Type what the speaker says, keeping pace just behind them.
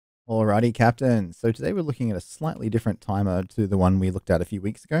Alrighty, Captain. So today we're looking at a slightly different timer to the one we looked at a few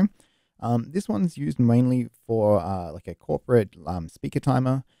weeks ago. This one's used mainly for like a corporate speaker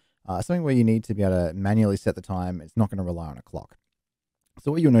timer, something where you need to be able to manually set the time. It's not going to rely on a clock.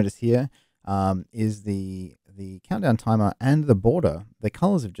 So what you'll notice here is the countdown timer and the border. The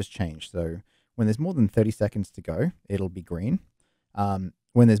colors have just changed. So when there's more than 30 seconds to go, it'll be green. When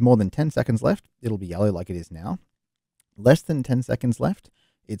there's more than 10 seconds left, it'll be yellow like it is now. Less than 10 seconds left,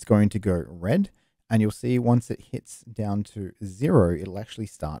 it's going to go red, and you'll see once it hits down to 0, it'll actually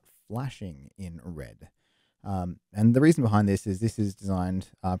start flashing in red. And the reason behind this is designed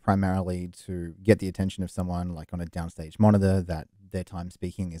primarily to get the attention of someone like on a downstage monitor that their time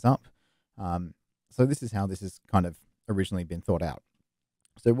speaking is up. So this is how this has kind of originally been thought out.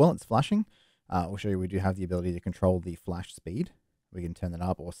 So while it's flashing, I'll show you we do have the ability to control the flash speed. We can turn that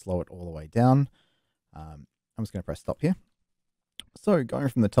up or slow it all the way down. I'm just going to press stop here. So going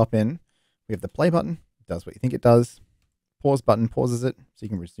from the top in, we have the play button, does what you think it does. Pause button pauses it, so you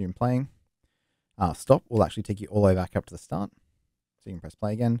can resume playing. Stop will actually take you all the way back up to the start, so you can press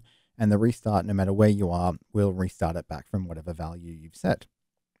play again. And the restart, no matter where you are, will restart it back from whatever value you've set.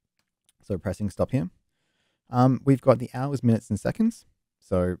 So pressing stop here. We've got the hours, minutes, and seconds.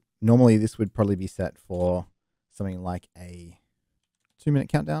 So normally this would probably be set for something like a 2-minute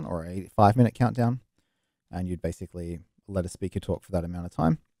countdown or a 5-minute countdown. And you'd basically let a speaker talk for that amount of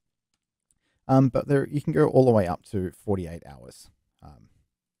time. But there you can go all the way up to 48 hours.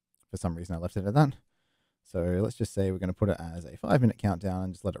 For some reason I left it at that. So let's just say we're going to put it as a 5-minute countdown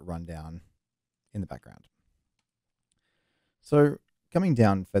and just let it run down in the background. So coming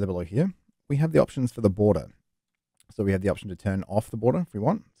down further below here, we have the options for the border. So we have the option to turn off the border if we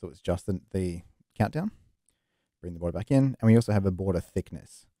want. So it's just the countdown. Bring the border back in. And we also have a border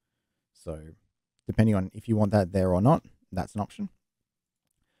thickness. So depending on if you want that there or not, that's an option.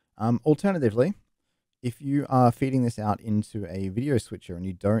 Alternatively, if you are feeding this out into a video switcher and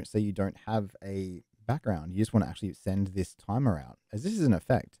you don't have a background, you just want to actually send this timer out, as this is an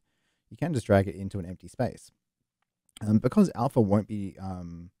effect, you can just drag it into an empty space. Because alpha won't be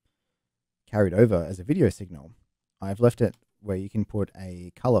carried over as a video signal, I've left it where you can put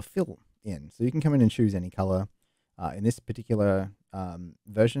a color fill in. So you can come in and choose any color. In this particular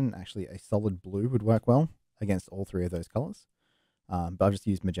version, actually a solid blue would work well against all 3 of those colors. But I've just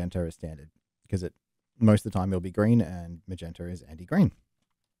used magenta as standard because most of the time it'll be green and magenta is anti-green.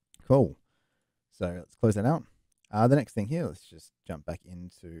 Cool. So let's close that out. The next thing here, let's just jump back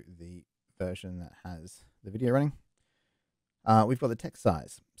into the version that has the video running. We've got the text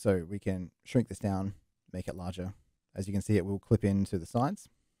size. So we can shrink this down, make it larger. As you can see, it will clip into the sides.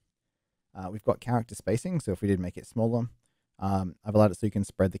 We've got character spacing, so if we did make it smaller, I've allowed it so you can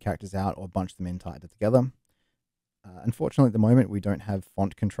spread the characters out or bunch them in tighter together. Unfortunately, at the moment, we don't have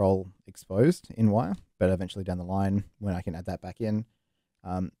font control exposed in Wire, but eventually down the line, when I can add that back in,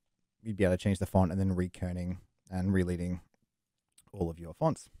 you'd be able to change the font and then rekerning and releading all of your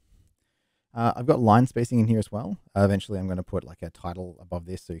fonts. I've got line spacing in here as well. Eventually, I'm going to put like a title above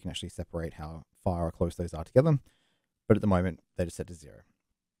this so you can actually separate how far or close those are together. But at the moment, they're just set to 0.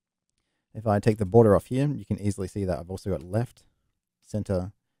 If I take the border off here, you can easily see that I've also got left,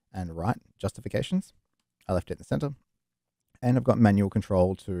 center, and right justifications. I left it in the center. And I've got manual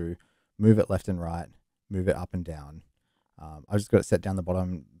control to move it left and right, move it up and down. I've just got it set down the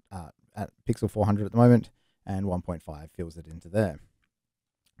bottom at pixel 400 at the moment, and 1.5 fills it into there.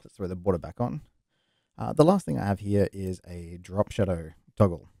 Let's throw the border back on. The last thing I have here is a drop shadow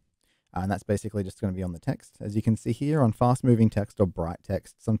toggle. And that's basically just going to be on the text. As you can see here on fast moving text or bright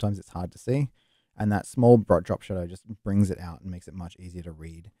text, sometimes it's hard to see. And that small drop shadow just brings it out and makes it much easier to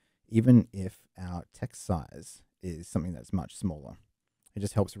read, even if our text size is something that's much smaller. It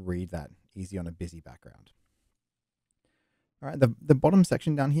just helps read that easy on a busy background. All right, the bottom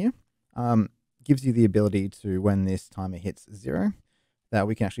section down here gives you the ability to, when this timer hits 0, that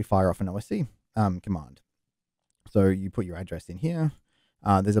we can actually fire off an OSC command. So you put your address in here.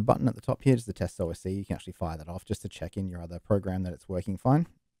 There's a button at the top here, just the test OSC. You can actually fire that off just to check in your other program that it's working fine.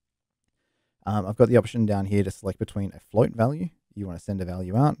 I've got the option down here to select between a float value, you want to send a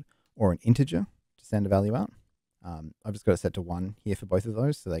value out, or an integer to send a value out. I've just got it set to 1 here for both of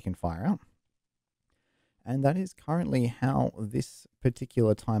those so they can fire out. And that is currently how this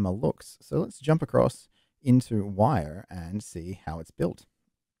particular timer looks. So let's jump across into Wire and see how it's built.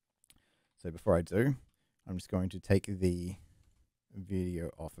 So before I do, I'm just going to take the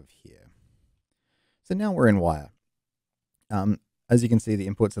video off of here. So now we're in Wire. As you can see, the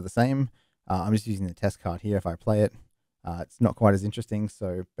inputs are the same. I'm just using the test card here. If I play it, it's not quite as interesting.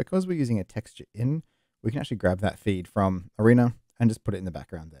 So because we're using a texture in, we can actually grab that feed from Arena and just put it in the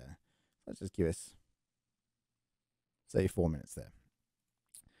background there. Let's just give us, say, 4 minutes there.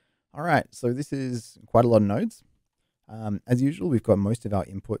 All right, so this is quite a lot of nodes. As usual, we've got most of our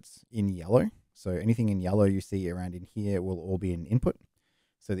inputs in yellow. So anything in yellow you see around in here will all be an input.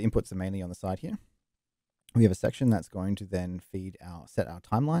 So the inputs are mainly on the side here. We have a section that's going to then set our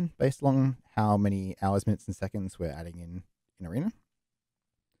timeline based on how many hours, minutes, and seconds we're adding in Arena.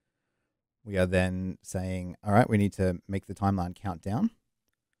 We are then saying, all right, we need to make the timeline count down.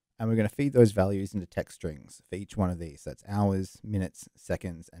 And we're going to feed those values into text strings for each one of these. That's hours, minutes,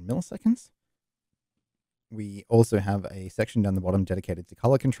 seconds, and milliseconds. We also have a section down the bottom dedicated to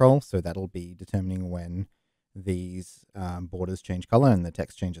color control. So that'll be determining when these borders change color and the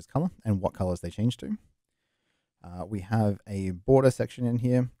text changes color and what colors they change to. We have a border section in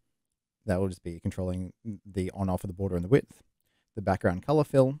here that will just be controlling the on-off of the border and the width, the background color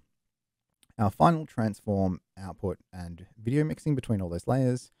fill, our final transform, output, and video mixing between all those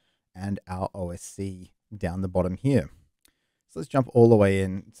layers, and our OSC down the bottom here. So let's jump all the way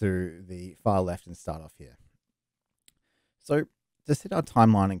into the far left and start off here. So to set our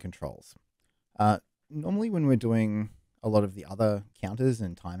timeline and controls, normally when we're doing a lot of the other counters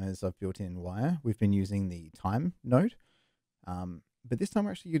and timers I've built in Wire, we've been using the time node. But this time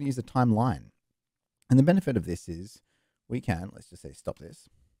we're actually going to use a timeline. And the benefit of this is we can, let's just say stop this.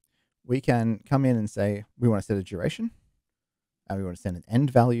 We can come in and say we want to set a duration, and we want to send an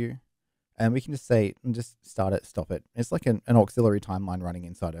end value, and we can just say, just start it, stop it. It's like an auxiliary timeline running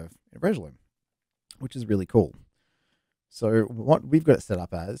inside of Resolume, which is really cool. So what we've got it set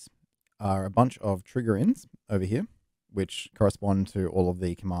up as are a bunch of trigger ins over here, which correspond to all of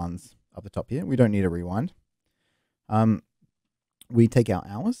the commands up the top here. We don't need a rewind. We take our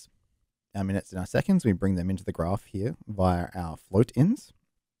hours, our minutes, and our seconds. We bring them into the graph here via our float ins.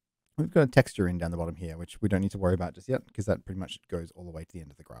 We've got a texture in down the bottom here, which we don't need to worry about just yet because that pretty much goes all the way to the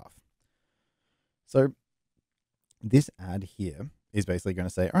end of the graph. So this add here is basically going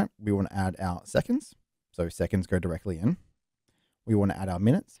to say, all right, we want to add our seconds. So seconds go directly in. We want to add our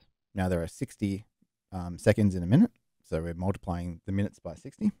minutes. Now there are 60 seconds in a minute. So we're multiplying the minutes by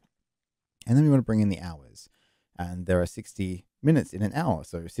 60. And then we want to bring in the hours. And there are 60 minutes in an hour.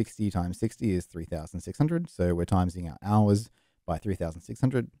 So 60 times 60 is 3,600. So we're timesing our hours by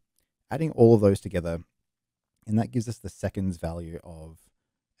 3,600. Adding all of those together, and that gives us the seconds value of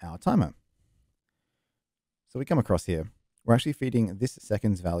our timer. So we come across here, we're actually feeding this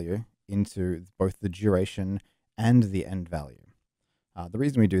seconds value into both the duration and the end value. The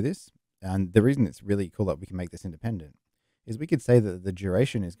reason we do this, and the reason it's really cool that we can make this independent, is we could say that the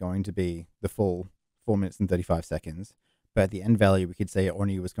duration is going to be the full 4 minutes and 35 seconds, but at the end value, we could say it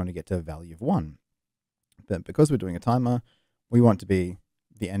only was going to get to a value of 1. But because we're doing a timer, we want to be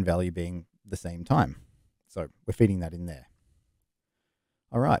the end value being the same time. So we're feeding that in there.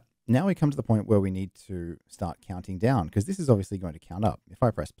 All right, now we come to the point where we need to start counting down because this is obviously going to count up. If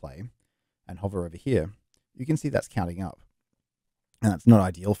I press play and hover over here, you can see that's counting up. And that's not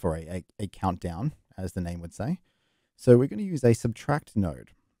ideal for a countdown, as the name would say. So we're going to use a subtract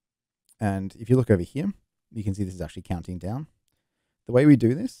node. And if you look over here, you can see this is actually counting down. The way we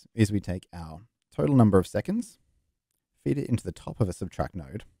do this is we take our total number of seconds, feed it into the top of a subtract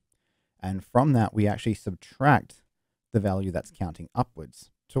node, and from that we actually subtract the value that's counting upwards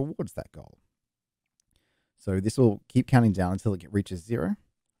towards that goal. So this will keep counting down until it reaches 0,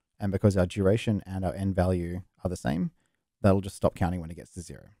 and because our duration and our end value are the same, that'll just stop counting when it gets to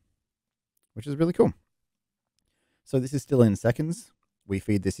 0, which is really cool. So this is still in seconds. We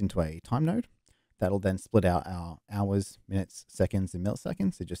feed this into a time node. That'll then split out our hours, minutes, seconds, and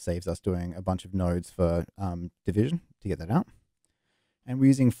milliseconds. It just saves us doing a bunch of nodes for division to get that out. And we're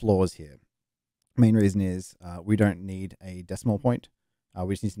using floors here. Main reason is we don't need a decimal point.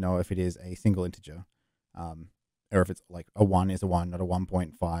 We just need to know if it is a single integer, or if it's like a 1 is a 1, not a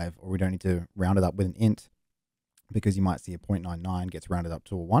 1.5, or we don't need to round it up with an int because you might see a 0.99 gets rounded up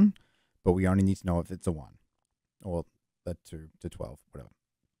to a 1, but we only need to know if it's a 1 or a 2 to 12, whatever.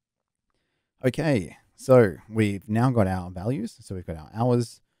 Okay, so we've now got our values. So we've got our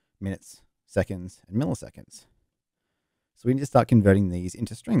hours, minutes, seconds, and milliseconds. So we need to start converting these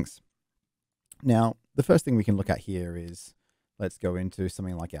into strings. Now, the first thing we can look at here is, let's go into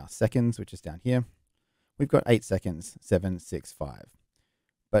something like our seconds, which is down here. We've got 8 seconds, 7, 6, 5.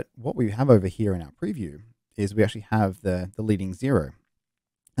 But what we have over here in our preview is we actually have the leading 0.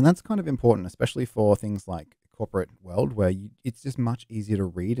 And that's kind of important, especially for things like corporate world where it's just much easier to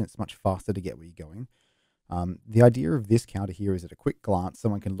read and it's much faster to get where you're going. The idea of this counter here is at a quick glance,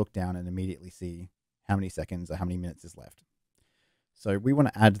 someone can look down and immediately see how many seconds or how many minutes is left. So we want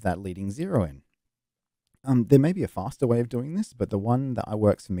to add that leading 0 in. There may be a faster way of doing this, but the one that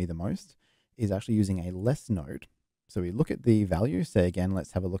works for me the most is actually using a less node. So we look at the value, say again,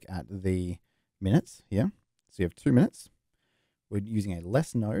 let's have a look at the minutes here. So you have 2 minutes. We're using a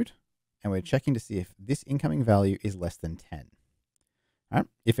less node, and we're checking to see if this incoming value is less than 10. All right.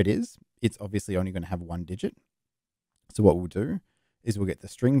 If it is, it's obviously only going to have 1 digit. So what we'll do is we'll get the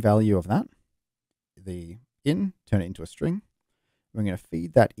string value of that, turn it into a string. We're going to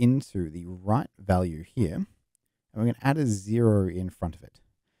feed that into the right value here, and we're going to add a 0 in front of it.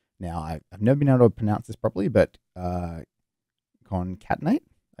 Now, I've never been able to pronounce this properly, but concatenate,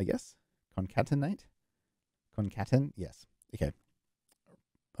 I guess. Concaten, yes. Okay.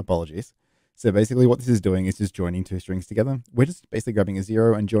 Apologies. So basically what this is doing is just joining 2 strings together. We're just basically grabbing a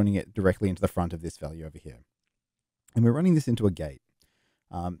 0 and joining it directly into the front of this value over here. And we're running this into a gate.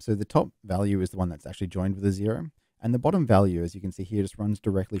 So the top value is the one that's actually joined with a 0. And the bottom value, as you can see here, just runs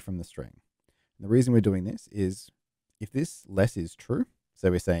directly from the string. And the reason we're doing this is if this less is true, so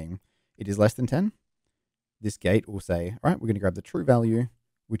we're saying it is less than 10, this gate will say, all right, we're going to grab the true value,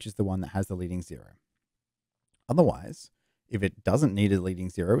 which is the one that has the leading 0. Otherwise, if it doesn't need a leading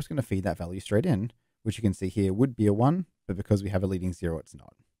 0, it's going to feed that value straight in, which you can see here would be a 1, but because we have a leading 0, it's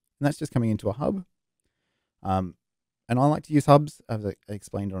not. And that's just coming into a hub. And I like to use hubs, as I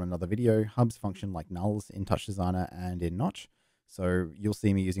explained on another video. Hubs function like nulls in Touch Designer and in Notch. So you'll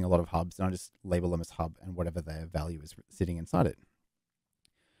see me using a lot of hubs, and I just label them as hub and whatever their value is sitting inside it.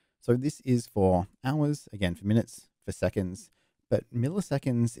 So this is for hours, again for minutes, for seconds, but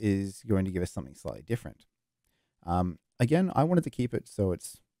milliseconds is going to give us something slightly different. Again, I wanted to keep it so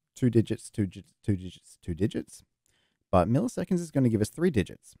it's 2 digits, 2 digits, 2 digits, 2 digits, but milliseconds is going to give us 3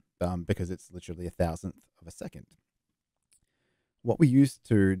 digits because it's literally 1,000th of a second. What we use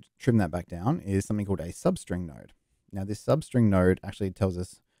to trim that back down is something called a substring node. Now this substring node actually tells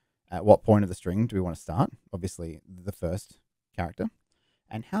us at what point of the string do we want to start, obviously the first character,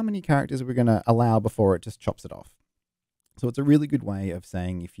 and how many characters we're going to allow before it just chops it off. So it's a really good way of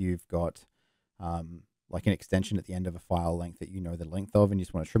saying if you've got like an extension at the end of a file length that you know the length of and you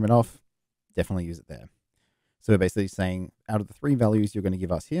just want to trim it off, definitely use it there. So we're basically saying out of the 3 values you're going to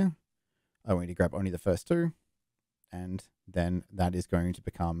give us here, I want you to grab only the first 2, and then that is going to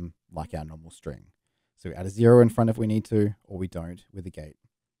become like our normal string. So we add a 0 in front if we need to, or we don't with the gate.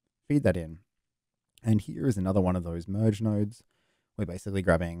 Feed that in. And here is another one of those merge nodes. We're basically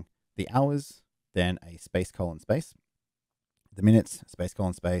grabbing the hours, then a space, colon, space, the minutes, space,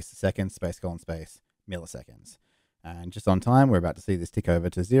 colon, space, seconds, space, colon, space, milliseconds. And just on time, we're about to see this tick over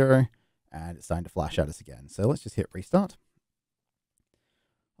to 0, and it's starting to flash at us again. So let's just hit restart.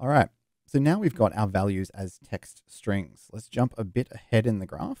 All right. So now we've got our values as text strings. Let's jump a bit ahead in the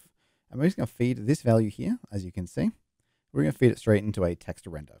graph. And we're just going to feed this value here, as you can see. We're going to feed it straight into a text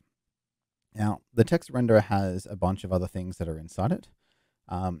render. Now, the text renderer has a bunch of other things that are inside it.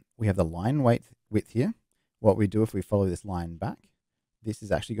 We have the line width here. What we do if we follow this line back, this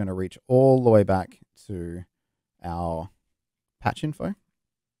is actually going to reach all the way back to our patch info.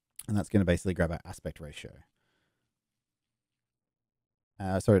 And that's going to basically grab our aspect ratio.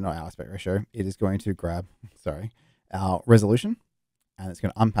 Sorry, not our aspect ratio. It is going to grab, our resolution, and it's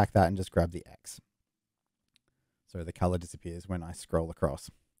going to unpack that and just grab the X. So the color disappears when I scroll across.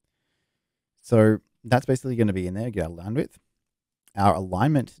 So that's basically going to be in there, get our line width. Our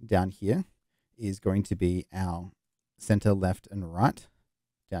alignment down here is going to be our center, left, and right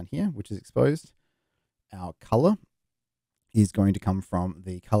down here, which is exposed. Our color is going to come from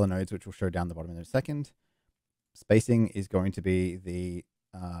the color nodes, which will show down the bottom in a second. Spacing is going to be the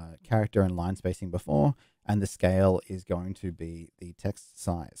character and line spacing before, and the scale is going to be the text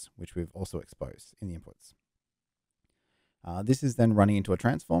size, which we've also exposed in the inputs. This is then running into a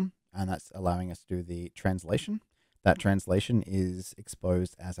transform, and that's allowing us to do the translation. That translation is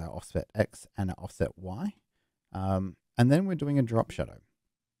exposed as our offset X and our offset Y. And then we're doing a drop shadow.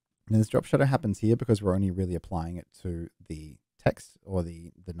 Now this drop shadow happens here because we're only really applying it to the text or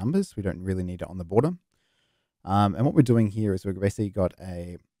the numbers. We don't really need it on the border. And what we're doing here is we've basically got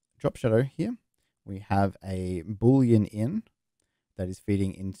a drop shadow here. We have a Boolean in that is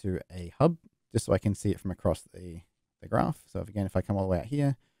feeding into a hub, just so I can see it from across the graph. So if I come all the way out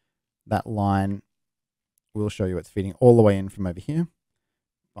here, that line will show you it's feeding all the way in from over here.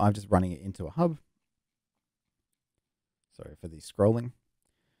 I'm just running it into a hub. Sorry for the scrolling.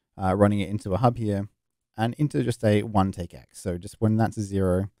 Running it into a hub here and into just a 1 take X. So just when that's a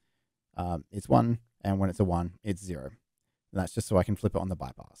 0, it's 1. And when it's a 1, it's 0. And that's just so I can flip it on the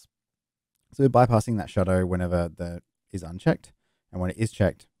bypass. So we're bypassing that shadow whenever that is unchecked. And when it is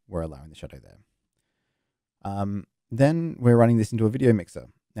checked, we're allowing the shadow there. Then we're running this into a video mixer.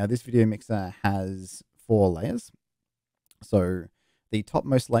 Now this video mixer has 4 layers. So the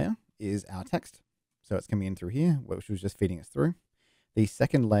topmost layer is our text. So it's coming in through here, which was just feeding us through. The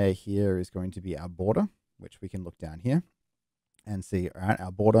second layer here is going to be our border, which we can look down here and see, all right,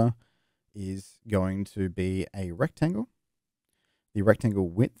 our border is going to be a rectangle. The rectangle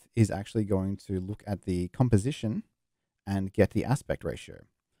width is actually going to look at the composition and get the aspect ratio.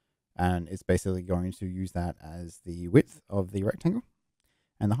 And it's basically going to use that as the width of the rectangle.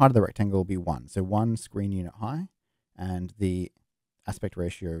 And the height of the rectangle will be 1. So 1 screen unit high and the aspect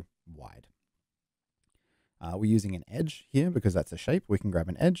ratio wide. We're using an edge here because that's a shape. We can grab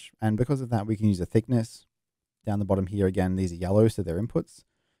an edge. And because of that, we can use a thickness. Down the bottom here, again, these are yellow, so they're inputs.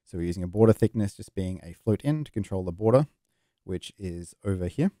 So we're using a border thickness just being a float in to control the border, which is over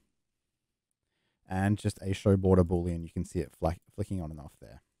here. And just a show border boolean. You can see it flicking on and off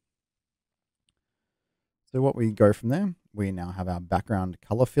there. So what we go from there, we now have our background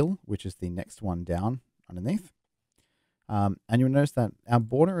color fill, which is the next one down underneath. And you'll notice that our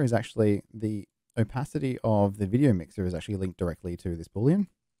border is actually, the opacity of the video mixer is actually linked directly to this boolean.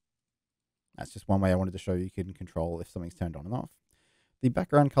 That's just one way I wanted to show you can control if something's turned on and off. The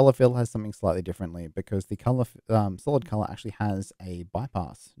background color fill has something slightly differently because the color, solid color actually has a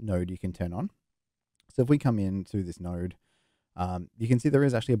bypass node you can turn on. So if we come into this node, you can see there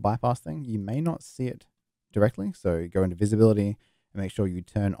is actually a bypass thing. You may not see it directly. So go into visibility and make sure you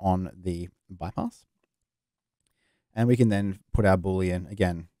turn on the bypass. And we can then put our boolean,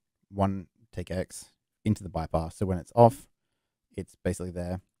 again, one take X into the bypass. So when it's off, it's basically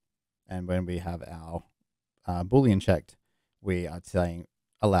there. And when we have our boolean checked, we are saying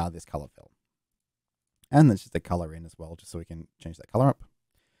allow this color fill. And there's just a color in as well, just so we can change that color up.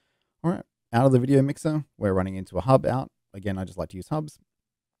 All right, out of the video mixer, we're running into a hub out. Again, I just like to use hubs.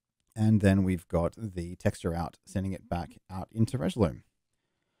 And then we've got the texture out, sending it back out into Resolume.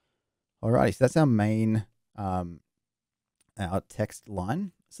 Alrighty, so that's our main our text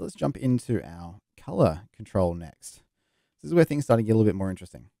line. So let's jump into our color control next. This is where things start to get a little bit more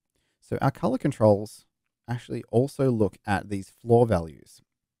interesting. So our color controls actually also look at these floor values.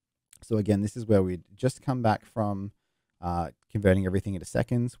 So again, this is where we'd just come back from converting everything into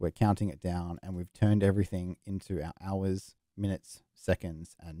seconds. We're counting it down and we've turned everything into our hours, minutes,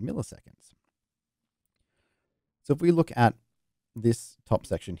 seconds, and milliseconds. So if we look at this top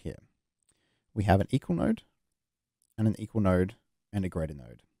section here, we have an equal node and an equal node and a greater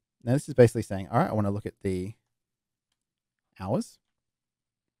node. Now this is basically saying, all right, I want to look at the hours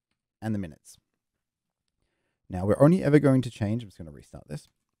and the minutes. Now we're only ever going to change, I'm just going to restart this.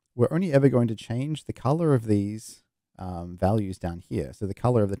 We're only ever going to change the color of these values down here. So the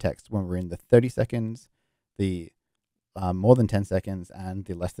color of the text when we're in the 30 seconds, the more than 10 seconds, and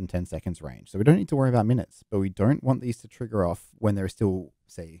the less than 10 seconds range. So we don't need to worry about minutes, but we don't want these to trigger off when there are still,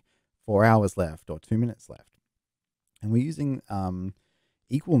 say, 4 hours left or 2 minutes left. And we're using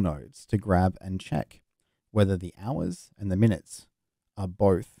equal nodes to grab and check whether the hours and the minutes are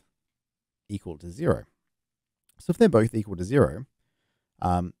both equal to 0. So if they're both equal to 0,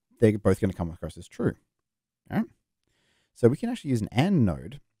 they're both going to come across as true. All right? So we can actually use an AND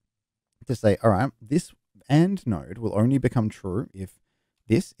node to say, all right, this AND node will only become true if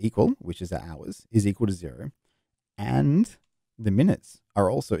this equal, which is our hours, is equal to 0, and the minutes are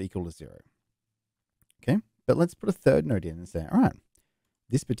also equal to 0. Okay, but let's put a third node in and say, all right,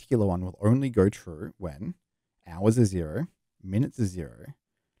 this particular one will only go true when hours are 0, minutes are 0,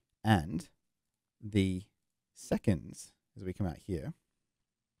 and the seconds, as we come out here,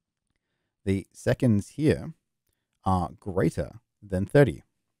 the seconds here are greater than 30.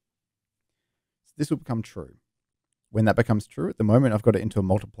 So this will become true. When that becomes true, at the moment I've got it into a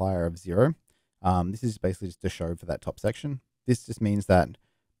multiplier of 0. This is basically just a show for that top section. This just means that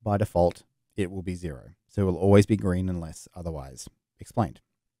by default, it will be 0. So it will always be green unless otherwise explained.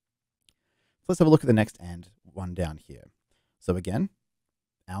 So let's have a look at the next AND one down here. So again,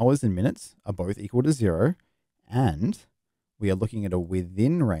 hours and minutes are both equal to 0, and we are looking at a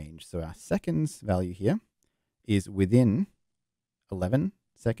within range. So our seconds value here is within 11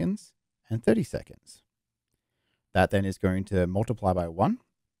 seconds and 30 seconds. That then is going to multiply by 1.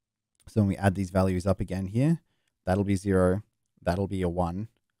 So when we add these values up again here, that'll be 0, that'll be a 1,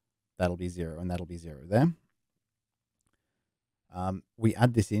 that'll be 0, and that'll be 0 there. We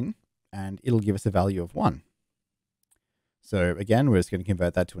add this in, and it'll give us a value of 1. So again, we're just going to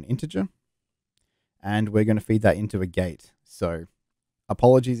convert that to an integer, and we're going to feed that into a gate. So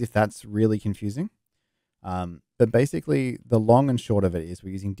apologies if that's really confusing. But basically, the long and short of it is we're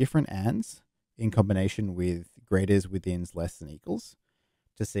using different ANDs in combination with greaters, withins, less than, equals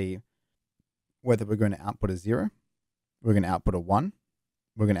to see whether we're going to output a 0, we're going to output a 1,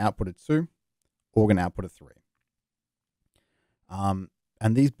 we're going to output a 2, or we're going to output a 3.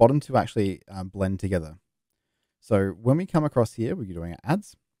 And these bottom two actually blend together. So when we come across here, we're doing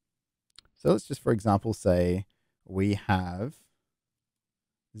adds. So let's just, for example, say we have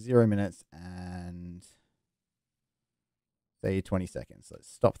 0 minutes and say 20 seconds.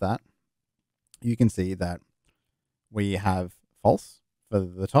 Let's stop that. You can see that we have false for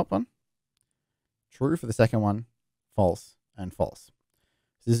the top one, true for the second one, false, and false.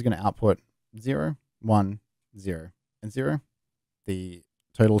 So this is going to output 0, 1, 0, and 0. The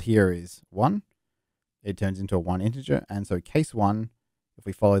total here is 1. It turns into a 1 integer. And so case 1, if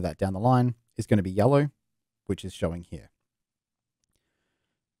we follow that down the line, is going to be yellow, which is showing here.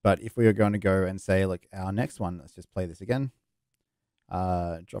 But if we are going to go and say, look, our next one, let's just play this again.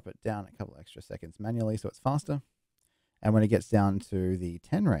 Drop it down a couple extra seconds manually so it's faster. And when it gets down to the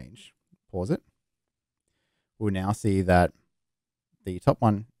 10 range, pause it. We'll now see that the top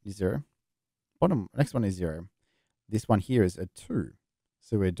one is 0. Next one is 0. This one here is a 2.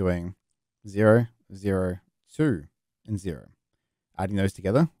 So we're doing 0, 0, 2, and 0. Adding those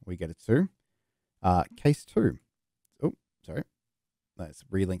together, we get a 2. Case 2. Oh, sorry. Let's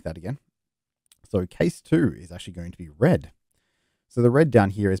relink that again. So case 2 is actually going to be red. So the red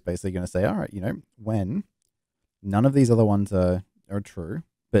down here is basically going to say, all right, when none of these other ones are true,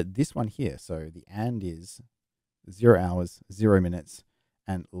 but this one here, so the and is 0 hours, 0 minutes,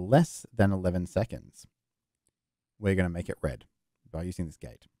 and less than 11 seconds, we're going to make it red by using this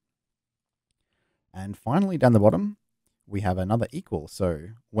gate. And finally, down the bottom, we have another equal. So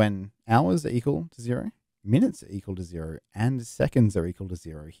when hours are equal to 0, minutes are equal to 0, and seconds are equal to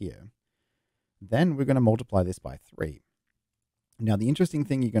 0 here, then we're going to multiply this by 3. Now, the interesting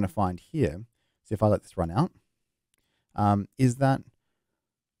thing you're going to find here, so if I let this run out, is that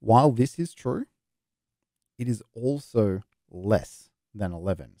while this is true, it is also less than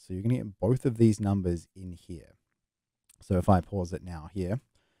 11. So you're going to get both of these numbers in here. So if I pause it now here,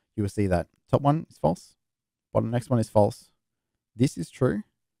 you will see that top one is false, next one is false, this is true,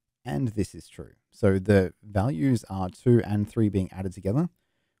 and this is true. So the values are 2 and 3 being added together.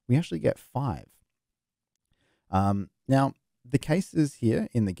 We actually get 5. Now, the cases here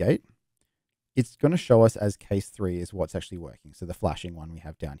in the gate, it's going to show us as case 3 is what's actually working. So the flashing one we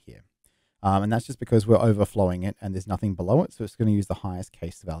have down here. And that's just because we're overflowing it and there's nothing below it. So it's going to use the highest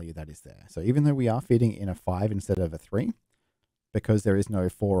case value that is there. So even though we are feeding in a 5 instead of a 3, because there is no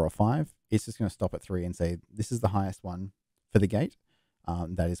 4 or 5, it's just going to stop at 3 and say, this is the highest one for the gate.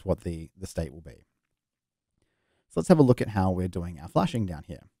 That is what the state will be. So let's have a look at how we're doing our flashing down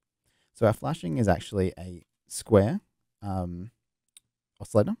here. So our flashing is actually a square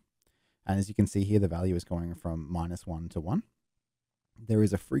oscillator. And as you can see here, the value is going from -1 to 1. There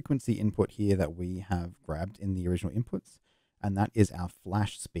is a frequency input here that we have grabbed in the original inputs, and that is our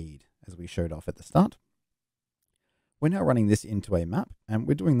flash speed, as we showed off at the start. We're now running this into a map, and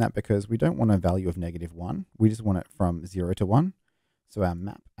we're doing that because we don't want a value of -1. We just want it from 0 to 1. So our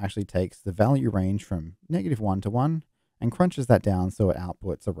map actually takes the value range from -1 to 1 and crunches that down so it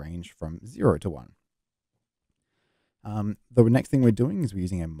outputs a range from 0 to 1. The next thing we're doing is we're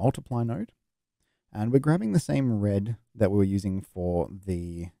using a multiply node, and we're grabbing the same red that we were using for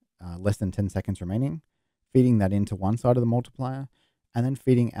the less than 10 seconds remaining, feeding that into one side of the multiplier, and then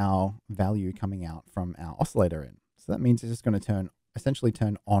feeding our value coming out from our oscillator in. So that means it's just going to essentially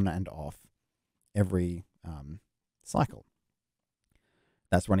turn on and off every cycle.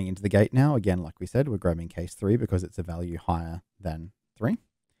 That's running into the gate now. Again, like we said, we're grabbing case 3 because it's a value higher than 3.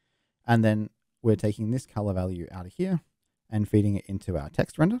 And then we're taking this color value out of here and feeding it into our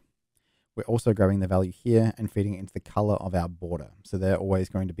text render. We're also grabbing the value here and feeding it into the color of our border. So they're always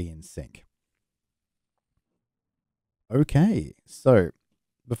going to be in sync. Okay, so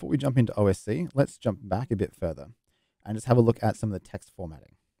before we jump into OSC, let's jump back a bit further and just have a look at some of the text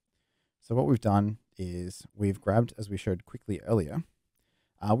formatting. So what we've done is we've grabbed, as we showed quickly earlier,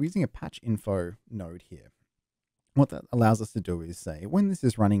 we're using a patch info node here. What that allows us to do is say, when this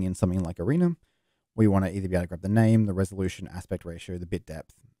is running in something like Arena, we want to either be able to grab the name, the resolution, aspect ratio, the bit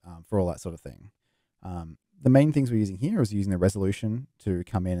depth, for all that sort of thing. The main things we're using here is using the resolution to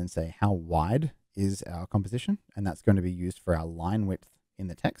come in and say how wide is our composition, and that's going to be used for our line width in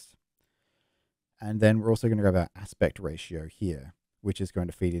the text. And then we're also going to grab our aspect ratio here, which is going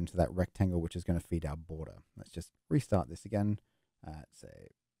to feed into that rectangle, which is going to feed our border. Let's just restart this again. Say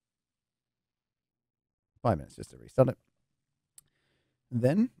 5 minutes just to restart it.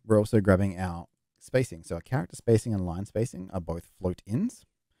 Then we're also grabbing our spacing. So our character spacing and line spacing are both float ins.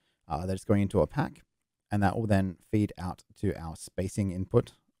 They're just going into a pack, and that will then feed out to our spacing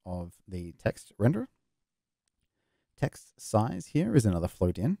input of the text renderer. Text size here is another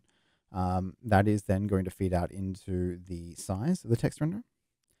float in. That is then going to feed out into the size of the text renderer.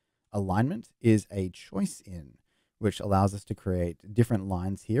 Alignment is a choice in, which allows us to create different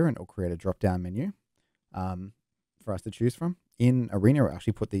lines here, and it'll create a drop-down menu for us to choose from. In Arena, we'll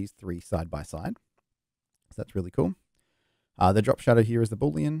actually put these 3 side by side. So that's really cool. The drop shadow here is the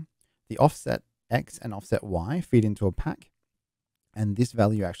Boolean. The offset X and offset Y feed into a pack. And this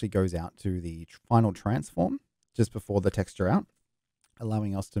value actually goes out to the final transform just before the texture out,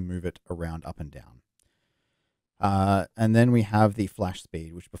 allowing us to move it around up and down. And then we have the flash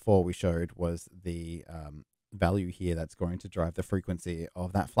speed, which before we showed was the value here that's going to drive the frequency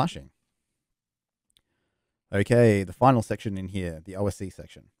of that flashing. Okay, the final section in here, the OSC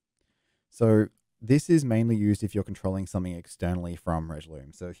section. So this is mainly used if you're controlling something externally from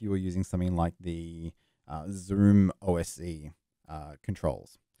Resolume. So if you were using something like the Zoom OSC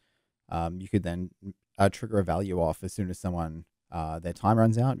controls, you could then trigger a value off as soon as someone, their time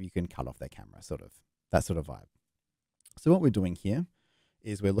runs out, you can cut off their camera, that sort of vibe. So what we're doing here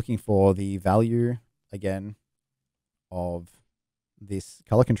is we're looking for the value, again, of this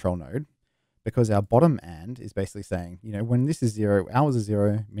color control node, because our bottom and is basically saying, when this is 0, hours are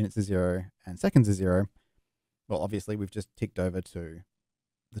 0, minutes are 0, and seconds are 0, well, obviously we've just ticked over to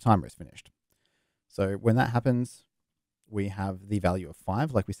the timer is finished. So when that happens, we have the value of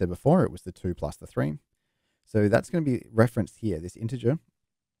 5. Like we said before, it was the 2 plus the 3. So that's going to be referenced here, this integer,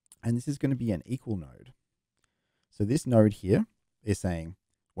 and this is going to be an equal node. So this node here is saying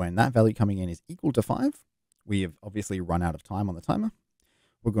when that value coming in is equal to 5, we have obviously run out of time on the timer.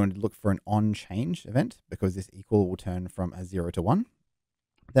 We're going to look for an on change event because this equal will turn from a 0 to 1.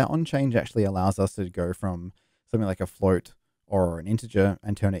 That on change actually allows us to go from something like a float or an integer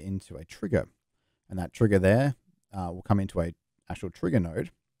and turn it into a trigger. And that trigger there will come into a actual trigger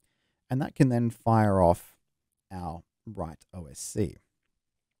node, and that can then fire off our write OSC.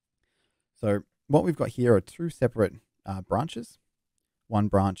 So what we've got here are 2 separate branches. One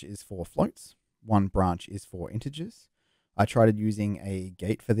branch is for floats, one branch is for integers. I tried using a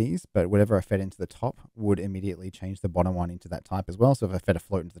gate for these, but whatever I fed into the top would immediately change the bottom one into that type as well. So if I fed a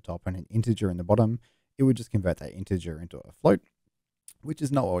float into the top and an integer in the bottom, it would just convert that integer into a float, which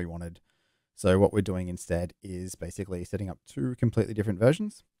is not what we wanted. So what we're doing instead is basically setting up 2 completely different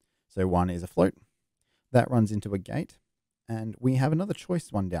versions. So one is a float that runs into a gate, and we have another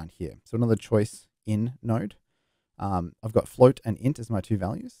choice one down here. So another choice in node. I've got float and int as my 2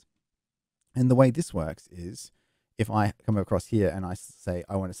 values. And the way this works is if I come across here and I say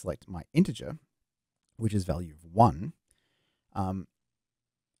I want to select my integer, which is value of 1,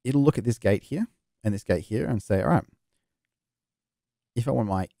 it'll look at this gate here and this gate here and say, all right, if I want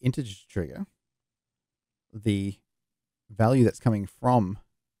my integer to trigger, the value that's coming from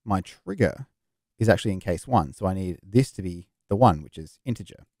my trigger is actually in case 1. So I need this to be the 1, which is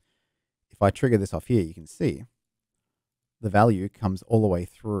integer. If I trigger this off here, you can see the value comes all the way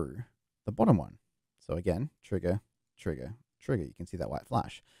through the bottom one. So again, trigger, trigger, trigger. You can see that white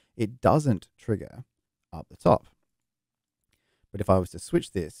flash. It doesn't trigger up the top. But if I was to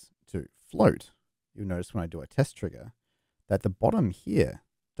switch this to float, you'll notice when I do a test trigger that the bottom here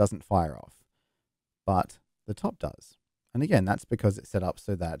doesn't fire off, but the top does. And again, that's because it's set up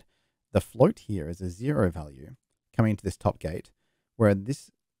so that the float here is a 0 value coming into this top gate, where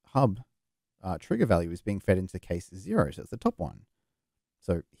this hub trigger value is being fed into case 0, so it's the top one.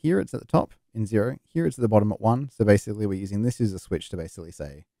 So here it's at the top in 0, here it's at the bottom at 1. So basically we're using this as a switch to basically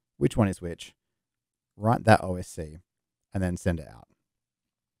say which one is which, write that OSC, and then send it out.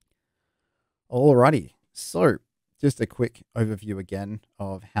 Alrighty, so just a quick overview again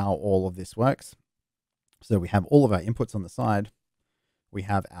of how all of this works. So we have all of our inputs on the side. We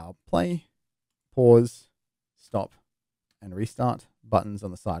have our play, pause, stop, and restart buttons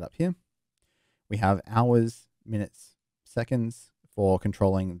on the side up here. We have hours, minutes, seconds for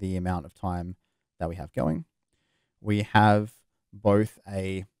controlling the amount of time that we have going. We have both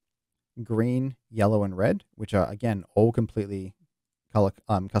a green, yellow, and red, which are, again, all completely color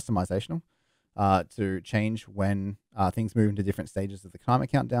customizational to change when things move into different stages of the timer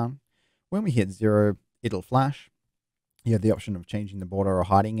countdown. When we hit 0, it'll flash. You have the option of changing the border or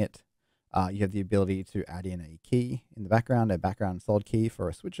hiding it. You have the ability to add in a key in the background, a background solid key for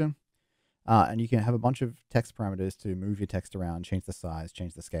a switcher. And you can have a bunch of text parameters to move your text around, change the size,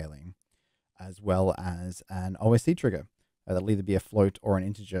 change the scaling, as well as an OSC trigger. That'll either be a float or an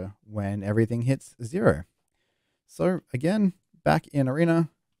integer when everything hits 0. So again, back in Arena,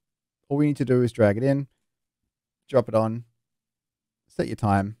 all we need to do is drag it in, drop it on, set your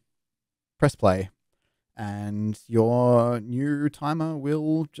time, press play, and your new timer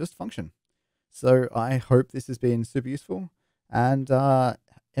will just function. So I hope this has been super useful, and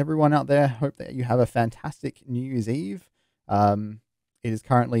everyone out there, hope that you have a fantastic New Year's Eve. It is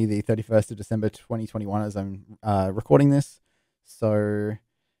currently the 31st of December 2021 as I'm recording this. So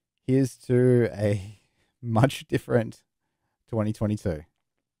here's to a much different 2022. Hope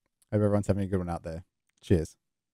everyone's having a good one out there. Cheers.